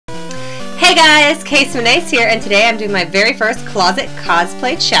Hey guys, COSPLAY here, and today I'm doing my very first closet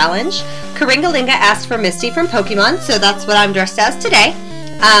cosplay challenge. Karingalinga asked for Misty from Pokemon, so that's what I'm dressed as today.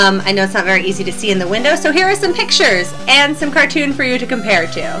 I know it's not very easy to see in the window, so here are some pictures and some cartoon for you to compare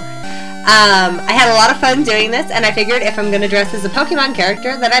to. I had a lot of fun doing this, and I figured if I'm going to dress as a Pokemon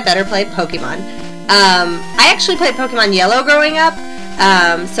character, then I better play Pokemon. I actually played Pokemon Yellow growing up,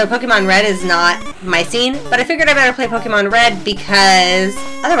 so Pokemon Red is not my scene, but I figured I better play Pokemon Red because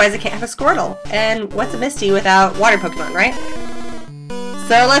otherwise I can't have a Squirtle. And what's a Misty without water Pokemon, right?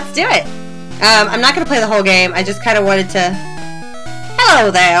 So let's do it. I'm not going to play the whole game, I just kind of wanted to... Hello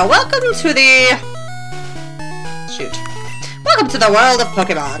there, welcome to the... Shoot. Welcome to the world of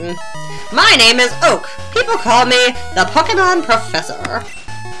Pokemon. My name is Oak. People call me the Pokemon Professor.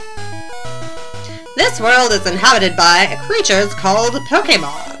 This world is inhabited by creatures called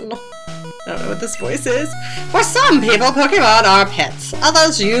Pokemon. I don't know what this voice is. For some people, Pokemon are pets.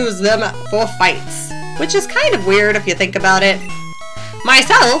 Others use them for fights, which is kind of weird if you think about it.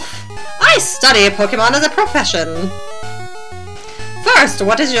 Myself, I study Pokemon as a profession. First,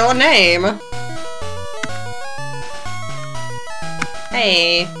 what is your name?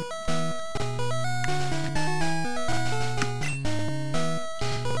 Hey.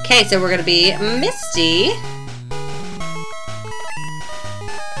 Okay, so we're gonna be Misty.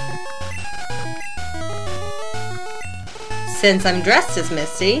 Since I'm dressed as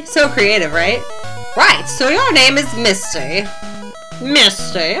Misty. So creative, right? Right, so your name is Misty.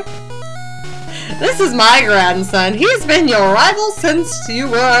 Misty. This is my grandson. He's been your rival since you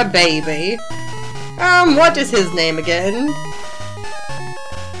were a baby. What is his name again?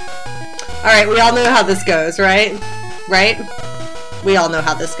 Alright, we all know how this goes, right? Right? We all know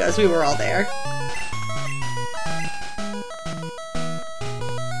how this goes. We were all there.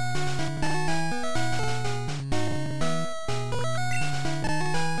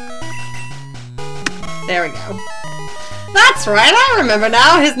 There we go. That's right, I remember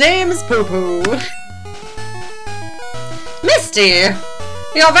now. His name is Poo Poo. Misty,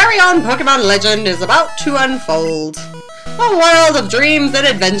 your very own Pokemon legend is about to unfold. A world of dreams and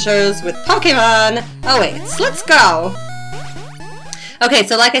adventures with Pokemon awaits. Let's go. Okay,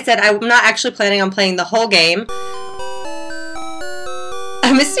 so like I said, I'm not actually planning on playing the whole game.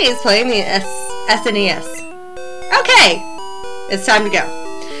 Misty is playing the SNES. Okay, it's time to go.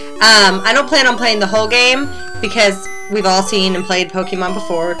 I don't plan on playing the whole game because we've all seen and played Pokemon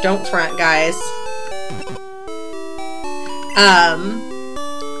before. Don't front, guys.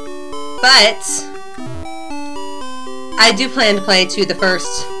 But I do plan to play to the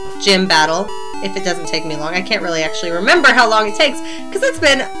first gym battle. If it doesn't take me long. I can't really actually remember how long it takes, because it's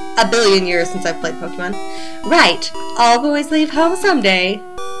been a billion years since I've played Pokemon. Right, all boys leave home someday.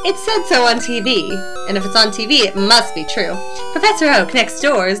 It said so on TV, and if it's on TV, it must be true. Professor Oak next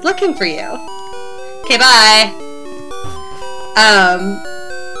door is looking for you. Okay, bye.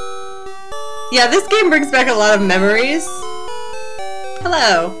 Yeah, this game brings back a lot of memories.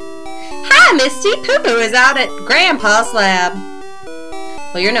 Hello. Hi, Misty. Poo Poo is out at Grandpa's lab.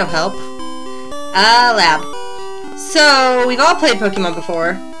 Well, you're no help. Lab. So, we've all played Pokemon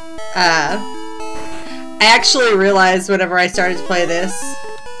before. I actually realized whenever I started to play this...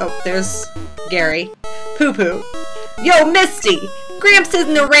 Oh, there's Gary. Poo Poo. Yo, Misty! Gramps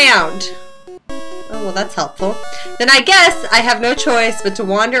isn't around! Oh, well, that's helpful. Then I guess I have no choice but to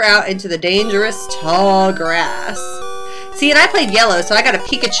wander out into the dangerous tall grass. See, and I played Yellow, so I got a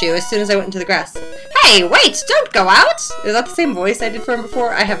Pikachu as soon as I went into the grass. Hey, wait! Don't go out! Is that the same voice I did for him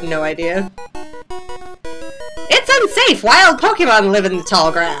before? I have no idea. It's unsafe! Wild Pokemon live in the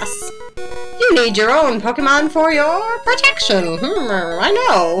tall grass. You need your own Pokemon for your protection. I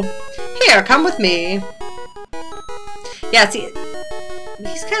know. Here, come with me. Yeah, see,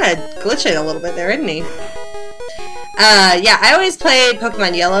 he's kind of glitching a little bit there, isn't he? Yeah, I always played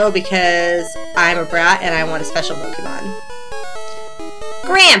Pokemon Yellow because I'm a brat and I want a special Pokemon.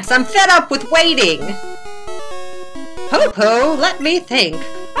 Gramps, I'm fed up with waiting. Poo-Poo, let me think.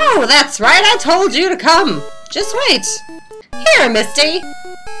 Oh, that's right, I told you to come. Just wait. Here, Misty.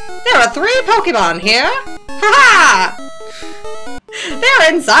 There are 3 Pokemon here. Ha-ha!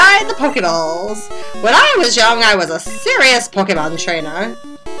 They're inside the Pokeballs. When I was young, I was a serious Pokemon trainer.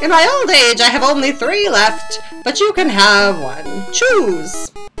 In my old age, I have only 3 left, but you can have 1.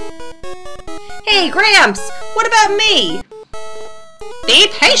 Choose. Hey, Gramps, what about me? Be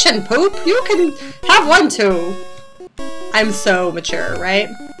patient, Poop. You can have 1 too. I'm so mature, right?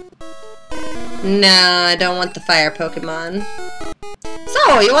 No, I don't want the fire Pokemon.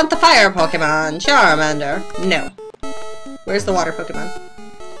 So, you want the fire Pokemon? Charmander. No. Where's the water Pokemon?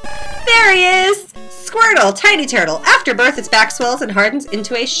 There he is! Squirtle, tiny turtle. After birth, its back swells and hardens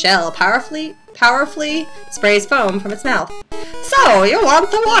into a shell. Powerfully sprays foam from its mouth. So, you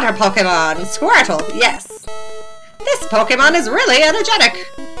want the water Pokemon, Squirtle? Yes. This Pokemon is really energetic.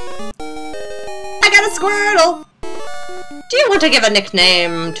 I got a Squirtle. Do you want to give a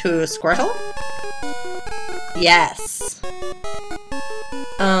nickname to Squirtle? Yes.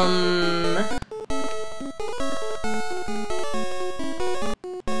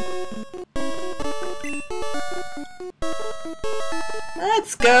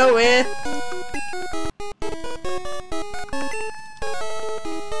 Let's go with...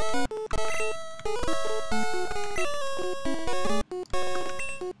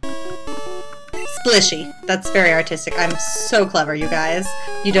 Splishy. That's very artistic. I'm so clever, you guys.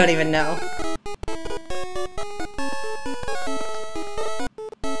 You don't even know.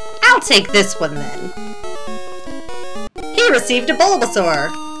 I'll take this one then. He received a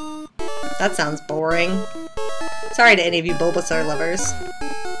Bulbasaur. That sounds boring. Sorry to any of you Bulbasaur lovers.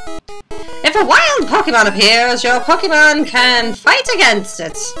 If a wild Pokemon appears, your Pokemon can fight against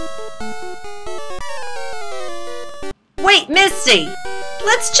it. Wait, Misty!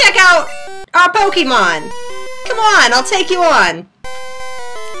 Let's check out our Pokemon! Come on, I'll take you on!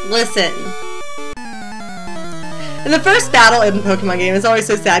 Listen. In the first battle in the Pokemon game, it's always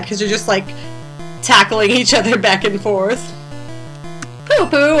so sad because you're just like tackling each other back and forth.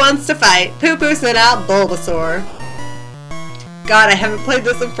 Poo-Poo wants to fight. Poo-Poo sent out Bulbasaur. God, I haven't played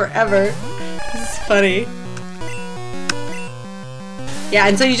this in forever. This is funny. Yeah,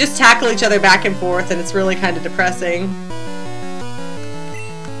 and so you just tackle each other back and forth and it's really kind of depressing.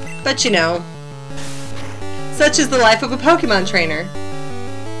 But you know, such is the life of a Pokemon trainer.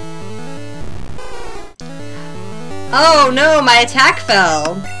 Oh no, my attack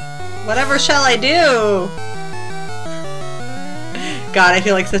fell. Whatever shall I do? God, I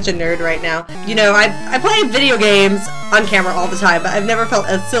feel like such a nerd right now. You know, I play video games on camera all the time, but I've never felt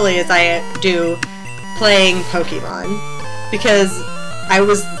as silly as I do playing Pokemon. Because I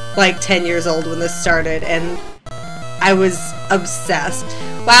was like 10 years old when this started, and I was obsessed.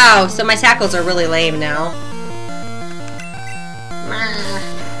 Wow, so my tackles are really lame now.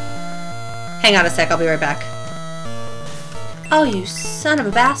 Hang on a sec, I'll be right back. Oh, you son of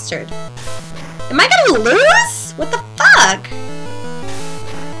a bastard. Am I gonna lose? What the fuck?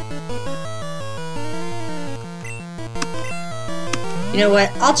 You know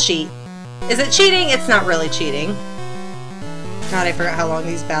what? I'll cheat. Is it cheating? It's not really cheating. God, I forgot how long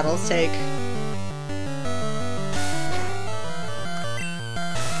these battles take.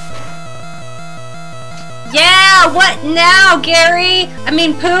 Yeah! What now, Gary? I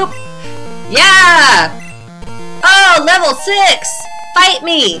mean, Poop? Yeah! Oh, level 6! Fight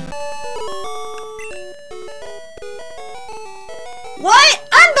me! What?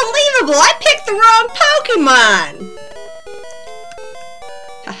 Unbelievable! I picked the wrong Pokemon!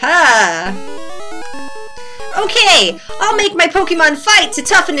 Haha! Okay, I'll make my Pokemon fight to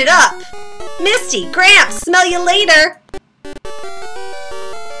toughen it up! Misty, Gramps, smell you later!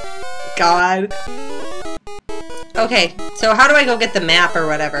 God. Okay, so how do I go get the map or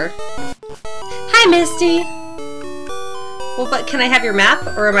whatever? Hi, Misty! Well, but can I have your map?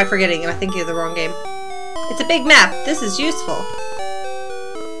 Or am I forgetting? Am I thinking of the wrong game? It's a big map. This is useful.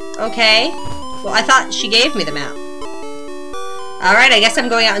 Okay. Well, I thought she gave me the map. Alright, I guess I'm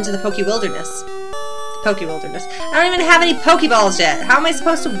going out into the Poke-Wilderness. The Poke-Wilderness. I don't even have any Pokeballs yet. How am I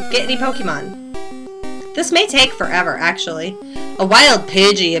supposed to get any Pokemon? This may take forever, actually. A wild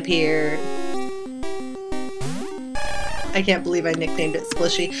Pidgey appeared. I can't believe I nicknamed it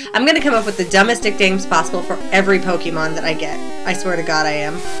Splishy. I'm gonna come up with the dumbest nicknames possible for every Pokemon that I get. I swear to God I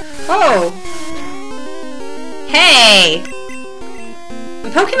am. Oh! Hey! My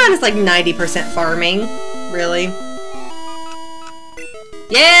Pokemon is like 90% farming. Really?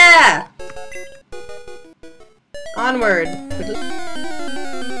 Yeah! Onward.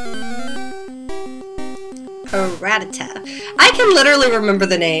 Rattata. I can literally remember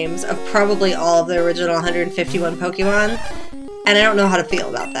the names of probably all of the original 151 Pokemon, and I don't know how to feel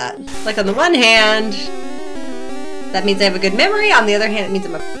about that. Like, on the one hand, that means I have a good memory, on the other hand, it means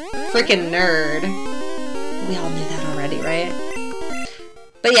I'm a freaking nerd. We all knew that already, right?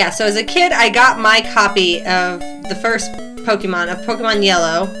 But yeah, so as a kid, I got my copy of the first Pokemon, of Pokemon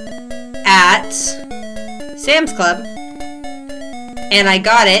Yellow, at Sam's Club, and I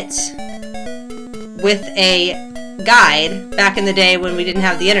got it with a guide back in the day when we didn't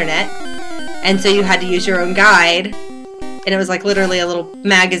have the internet, and so you had to use your own guide, and it was like literally a little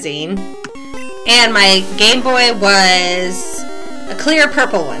magazine. And my Game Boy was a clear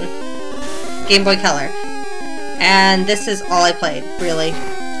purple one, Game Boy Color, and this is all I played, really.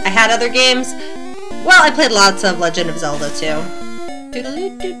 I had other games, Well, I played lots of Legend of Zelda too.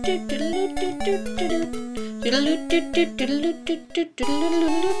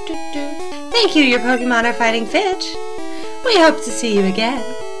 Thank you, your Pokemon are fighting fit. We hope to see you again.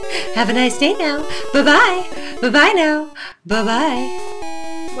 Have a nice day now. Bye-bye. Bye-bye now.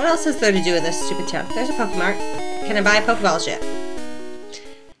 Bye-bye. What else is there to do in this stupid town? There's a Pokemart. Can I buy a Pokeballs yet?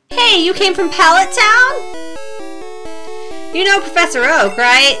 Hey, you came from Pallet Town? You know Professor Oak,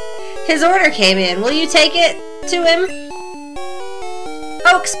 right? His order came in. Will you take it to him?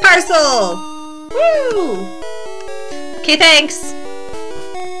 Oak's parcel! Woo! Okay, thanks.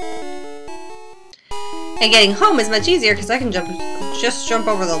 And getting home is much easier because I can just jump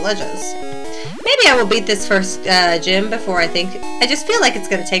over the ledges. Maybe I will beat this first gym before I just feel like it's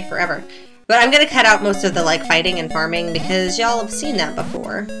going to take forever. But I'm going to cut out most of the like fighting and farming because y'all have seen that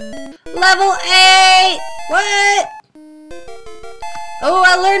before. Level 8! What? Oh,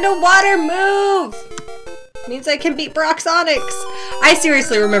 I learned a water move! Means I can beat Broxonics. I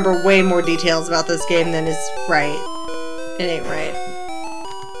seriously remember way more details about this game than is right. It ain't right.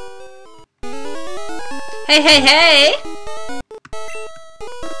 Hey, hey, hey!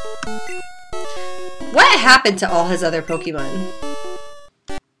 What happened to all his other Pokemon?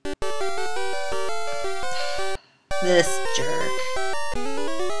 This jerk.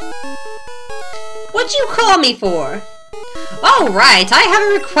 What'd you call me for? Oh, right, I have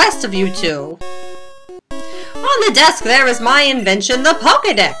a request of you two. On the desk there is my invention, the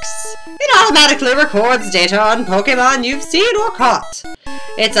Pokédex. It automatically records data on Pokemon you've seen or caught.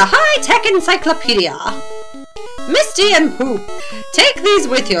 It's a high-tech encyclopedia. Misty and Poop, take these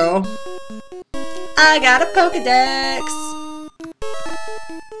with you. I got a Pokédex.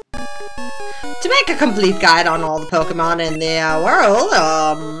 To make a complete guide on all the Pokemon in the world,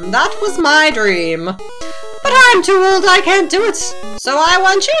 that was my dream. But I'm too old, I can't do it. So I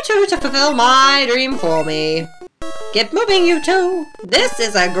want you two to fulfill my dream for me. Get moving, you two. This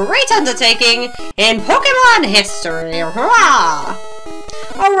is a great undertaking in Pokemon history. Hurrah!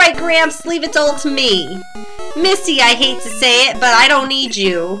 Alright, Gramps, leave it all to me. Misty, I hate to say it, but I don't need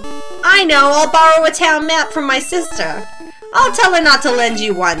you. I know, I'll borrow a town map from my sister. I'll tell her not to lend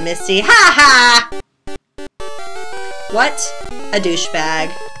you one, Misty. Ha ha! What? A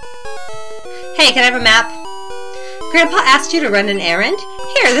douchebag. Hey, can I have a map? Grandpa asked you to run an errand?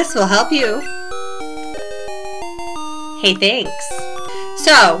 Here, this will help you. Hey, thanks.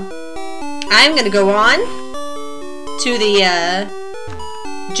 So, I'm gonna go on to the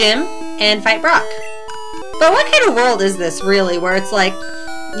gym and fight Brock. But what kind of world is this, really, where it's like,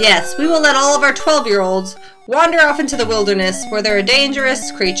 yes, we will let all of our 12-year-olds wander off into the wilderness where there are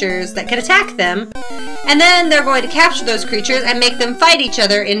dangerous creatures that can attack them, and then they're going to capture those creatures and make them fight each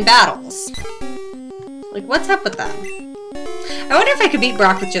other in battles. Like, what's up with that? I wonder if I could beat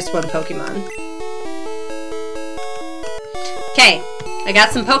Brock with just one Pokemon. Okay, I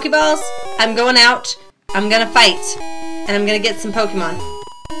got some Pokeballs. I'm going out. I'm gonna fight. And I'm gonna get some Pokemon.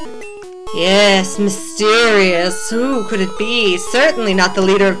 Yes, mysterious. Who could it be? Certainly not the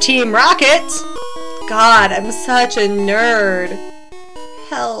leader of Team Rocket. God, I'm such a nerd.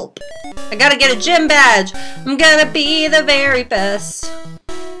 Help. I gotta get a gym badge. I'm gonna be the very best.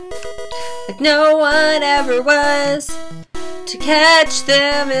 Like no one ever was. To catch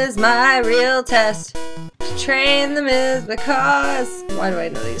them is my real test. To train them is my cause. Why do I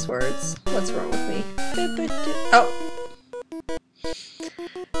know these words? What's wrong with me? Oh.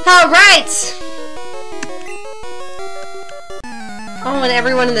 Alright! Oh, and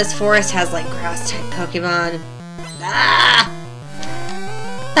everyone in this forest has like grass-type Pokemon. Ah!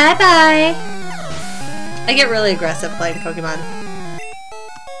 Bye-bye! I get really aggressive playing Pokemon.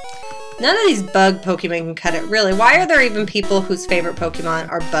 None of these bug Pokemon can cut it, really. Why are there even people whose favorite Pokemon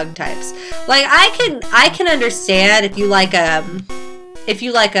are bug types? Like, I can understand if you like the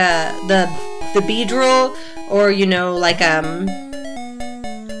Beedrill, or you know, like a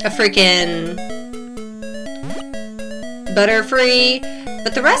freaking Butterfree,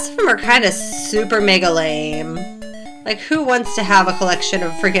 but the rest of them are kind of super mega lame. Like, who wants to have a collection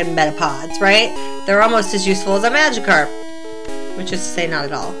of freaking Metapods, right? They're almost as useful as a Magikarp, which is to say not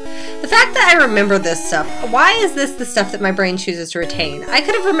at all. The fact that I remember this stuff, why is this the stuff that my brain chooses to retain? I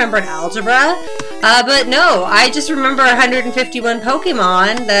could have remembered algebra, but no, I just remember 151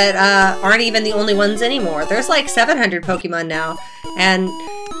 Pokemon that aren't even the only ones anymore. There's like 700 Pokemon now, and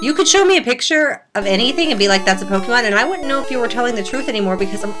you could show me a picture of anything and be like, that's a Pokemon, and I wouldn't know if you were telling the truth anymore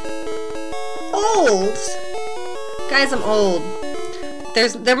because I'm old. Guys, I'm old.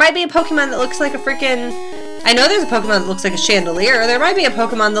 There might be a Pokemon that looks like a freaking... I know there's a Pokemon that looks like a chandelier. There might be a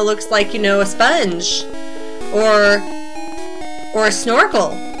Pokemon that looks like, you know, a sponge. Or a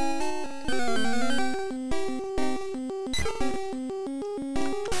snorkel.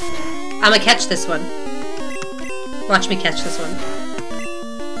 I'm gonna catch this one. Watch me catch this one.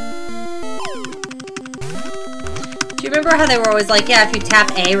 Do you remember how they were always like, yeah, if you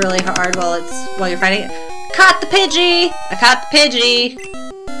tap A really hard while you're fighting it? Caught the Pidgey! I caught the Pidgey!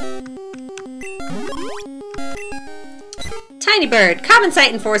 Tiny bird, common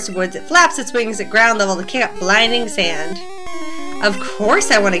sight in forested woods. It flaps its wings at ground level to kick up blinding sand. Of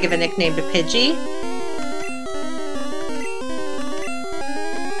course I want to give a nickname to Pidgey.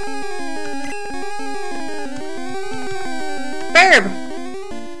 Burb!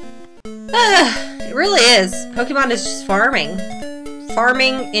 It really is. Pokemon is just farming.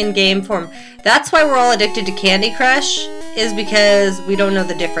 Farming in game form. That's why we're all addicted to Candy Crush, is because we don't know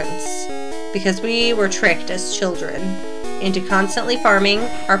the difference. Because we were tricked as children into constantly farming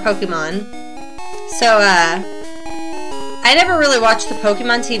our Pokemon. So, I never really watched the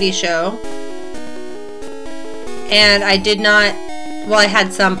Pokemon TV show. And I did not... Well, I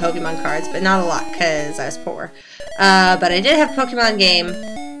had some Pokemon cards, but not a lot, because I was poor. But I did have Pokemon game.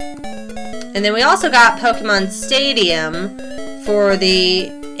 And then we also got Pokemon Stadium for the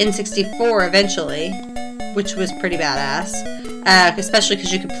N64 eventually, which was pretty badass. Especially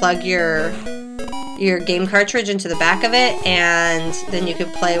because you could plug your game cartridge into the back of it, and then you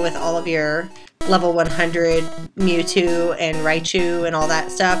could play with all of your level 100 Mewtwo and Raichu and all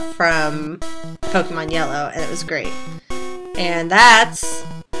that stuff from Pokemon Yellow, and it was great. And that's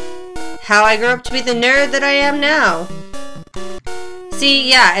how I grew up to be the nerd that I am now. See,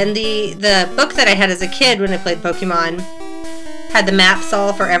 yeah, and the book that I had as a kid when I played Pokemon had the maps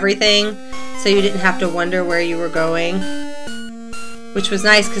all for everything, so you didn't have to wonder where you were going. Which was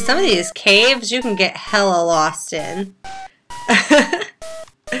nice, because some of these caves you can get hella lost in.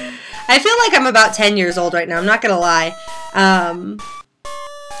 I feel like I'm about 10 years old right now, I'm not gonna lie.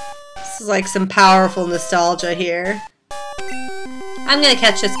 This is like some powerful nostalgia here. I'm gonna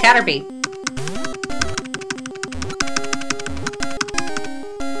catch this Caterpie.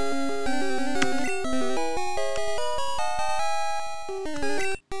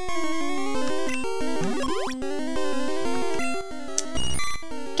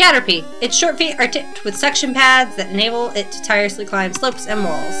 Caterpie. Its short feet are tipped with suction pads that enable it to tirelessly climb slopes and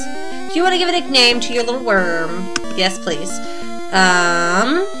walls. Do you want to give a nickname to your little worm? Yes, please.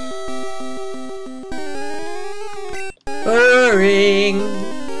 Boring.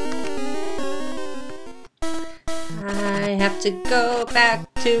 I have to go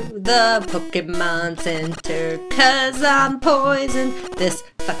back to the Pokemon Center 'cause I'm poisoned. This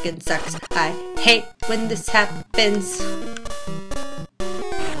fucking sucks. I hate when this happens.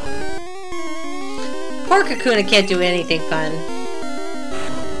 Poor Kakuna can't do anything fun.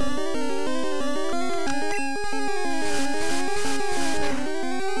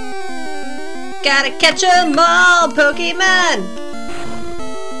 Gotta catch 'em all, Pokemon!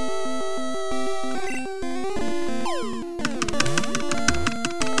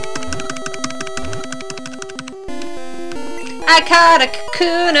 I caught a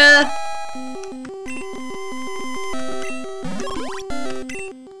Kakuna!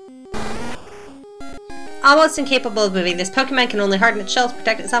 Almost incapable of moving, this Pokemon can only harden its shell to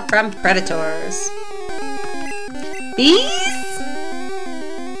protect itself from predators. Bees?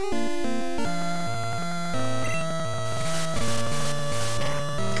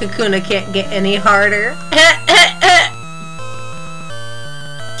 Kakuna can't get any harder.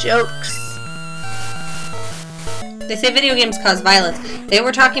 Jokes. They say video games cause violence. They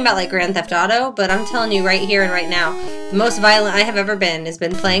were talking about like Grand Theft Auto, but I'm telling you right here and right now, the most violent I have ever been has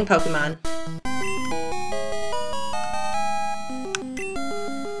been playing Pokemon.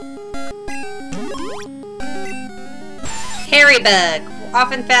 Hairy bug,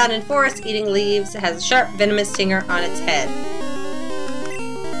 often found in forests eating leaves, has a sharp venomous stinger on its head.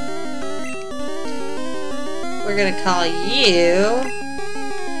 We're gonna call you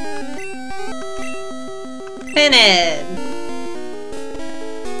Pinhead.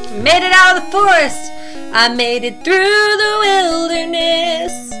 Made it out of the forest. I made it through the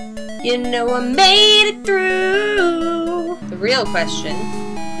wilderness. You know I made it through. The real question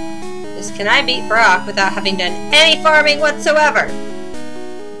is, can I beat Brock without having done any farming whatsoever?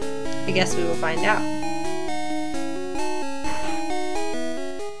 I guess we will find out.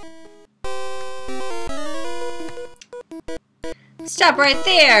 Stop right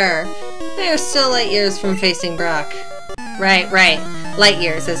there! They're still light years from facing Brock. Right. Light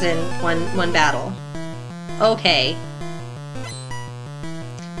years, as in one battle. Okay.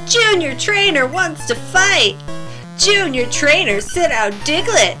 Junior Trainer wants to fight! Junior Trainer, sit out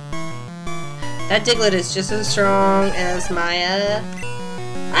Diglett! That Diglett is just as strong as Maya.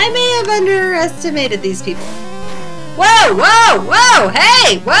 I may have underestimated these people. Whoa!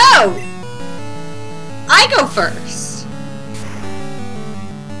 Hey! Whoa! I go first?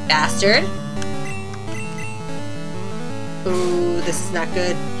 Bastard. Ooh, this is not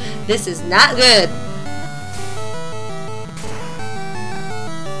good. This is not good.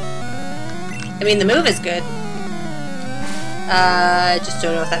 I mean, the move is good. I just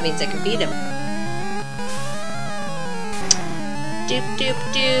don't know if that means I can beat him. Doop doop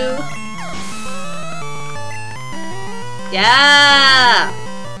doo. Yeah!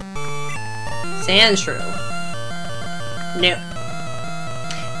 Sand Shrew. No.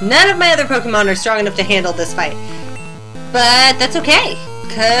 None of my other Pokemon are strong enough to handle this fight. But that's okay.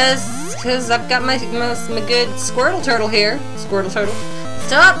 Cause I've got my good Squirtle Turtle here. Squirtle Turtle.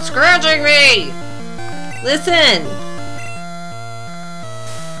 Stop scratching me! Listen!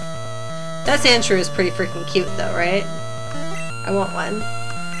 That Sand Shrew is pretty freaking cute though, right? I want one.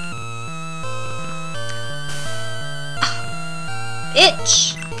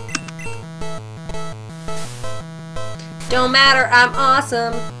 Itch! Don't matter, I'm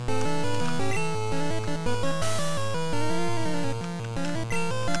awesome.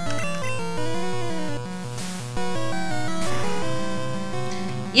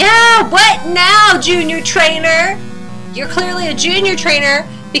 Yeah, what now, junior trainer? You're clearly a junior trainer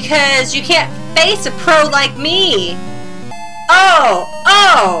because you can't face a pro like me. Oh!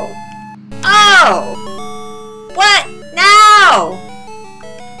 What now?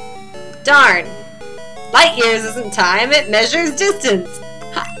 Darn. Light years isn't time, it measures distance.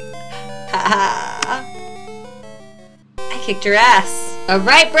 Ha ha. I kicked your ass.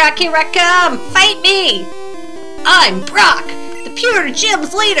 Alright, Brock, here I come. Fight me. I'm Brock, the pure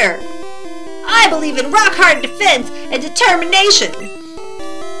gym's leader. I believe in rock-hard defense and determination.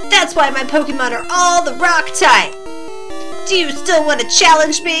 That's why my Pokemon are all the rock type. Do you still want to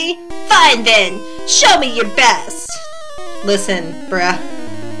challenge me? Fine then, show me your best. Listen, bruh.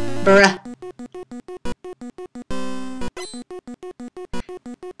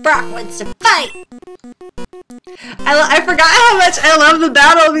 Brock wants to fight. I forgot how much I love the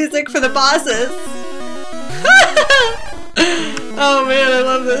battle music for the bosses. Oh man, I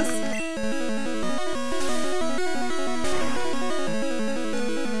love this.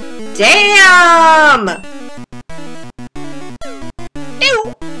 Damn!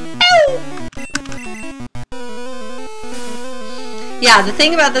 Ew! Ew! Yeah, the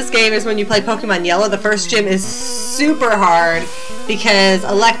thing about this game is when you play Pokemon Yellow, the first gym is super hard because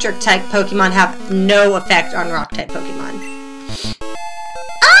electric type Pokemon have no effect on rock type Pokemon.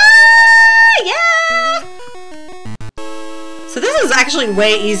 Ah, yeah! So this is actually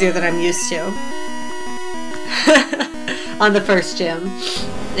way easier than I'm used to. On the first gym.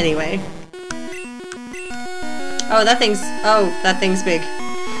 Anyway. Oh, that thing's big.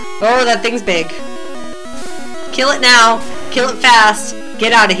 Oh, that thing's big. Kill it now. Kill it fast.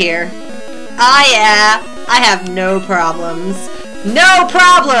 Get out of here. Ah, yeah. I have no problems. No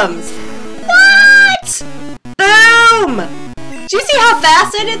problems! What? Boom! Did you see how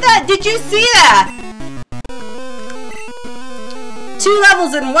fast I did that? Did you see that? 2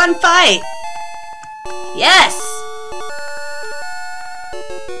 levels in 1 fight. Yes!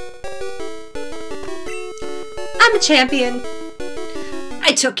 I'm a champion.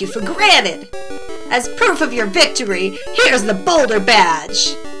 I took you for granted. As proof of your victory, here's the Boulder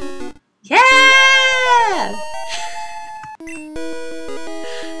Badge. Yeah!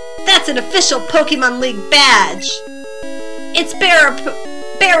 That's an official Pokemon League badge. Its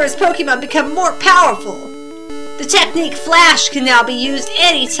bearer's Pokemon become more powerful. The technique Flash can now be used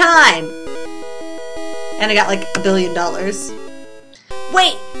anytime. And I got like $1 billion.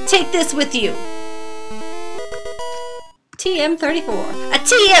 Wait, take this with you. TM34. A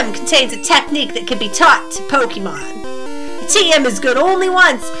TM contains a technique that can be taught to Pokemon. A TM is good only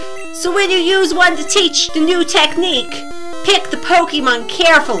once, so when you use one to teach the new technique, pick the Pokemon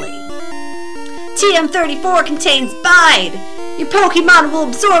carefully. TM34 contains Bide. Your Pokemon will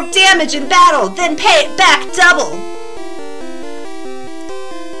absorb damage in battle, then pay it back double.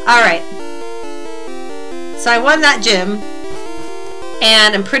 Alright. So I won that gym,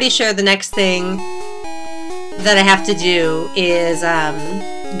 and I'm pretty sure the next thing that I have to do is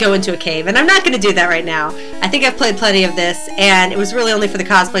go into a cave. And I'm not going to do that right now. I think I've played plenty of this, and it was really only for the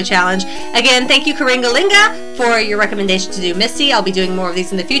cosplay challenge. Again, thank you Karingalinga for your recommendation to do Misty. I'll be doing more of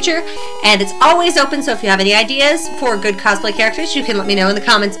these in the future. And it's always open, so if you have any ideas for good cosplay characters, you can let me know in the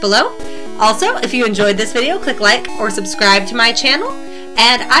comments below. Also, if you enjoyed this video, click like or subscribe to my channel,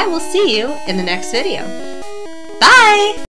 and I will see you in the next video. Bye!